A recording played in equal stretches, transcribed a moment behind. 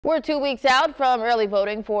We're 2 weeks out from early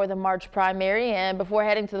voting for the March primary, and before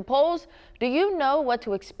heading to the polls, do you know what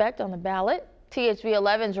to expect on the ballot? THV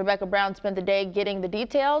 11's Rebecca Brown spent the day getting the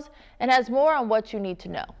details and has more on what you need to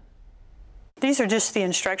know. These are just the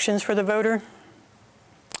instructions for the voter,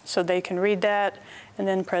 so they can read that and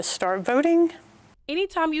then press start voting.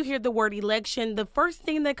 Anytime you hear the word election, the first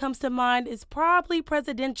thing that comes to mind is probably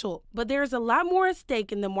presidential, but there's a lot more at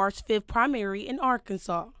stake in the March 5th primary in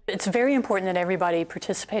Arkansas. It's very important that everybody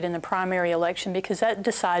participate in the primary election because that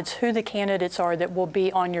decides who the candidates are that will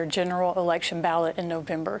be on your general election ballot in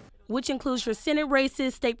November, which includes your Senate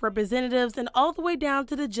races, state representatives, and all the way down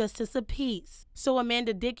to the Justice of Peace. So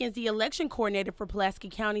Amanda Dickens, the election coordinator for Pulaski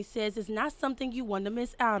County, says it's not something you want to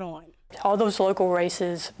miss out on. All those local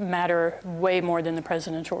races matter way more than the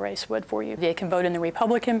presidential race would for you. They can vote in the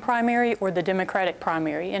Republican primary or the Democratic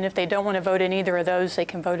primary, and if they don't want to vote in either of those, they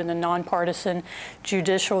can vote in the nonpartisan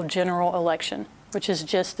judicial general election, which is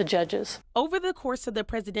just the judges. Over the course of the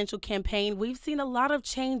presidential campaign, we've seen a lot of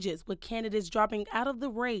changes with candidates dropping out of the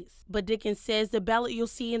race. But Dickens says the ballot you'll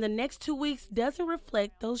see in the next 2 weeks doesn't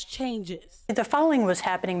reflect those changes. The filing was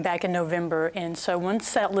happening back in November, and so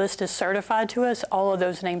once that list is certified to us, all of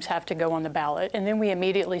those names have to go on the ballot. And then we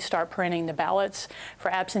immediately start printing the ballots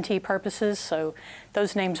for absentee purposes, so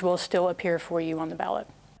those names will still appear for you on the ballot.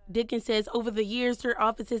 Dickens says over the years, their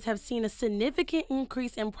offices have seen a significant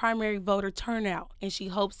increase in primary voter turnout, and she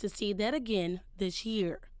hopes to see that again this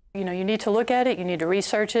year. You know, you need to look at it, you need to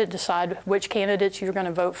research it, decide which candidates you're going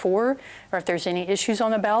to vote for, or if there's any issues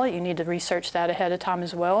on the ballot, you need to research that ahead of time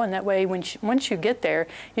as well. And that way, once you get there,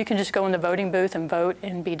 you can just go in the voting booth and vote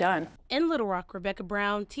and be done. In Little Rock, Rebecca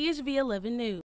Brown, THV 11 News.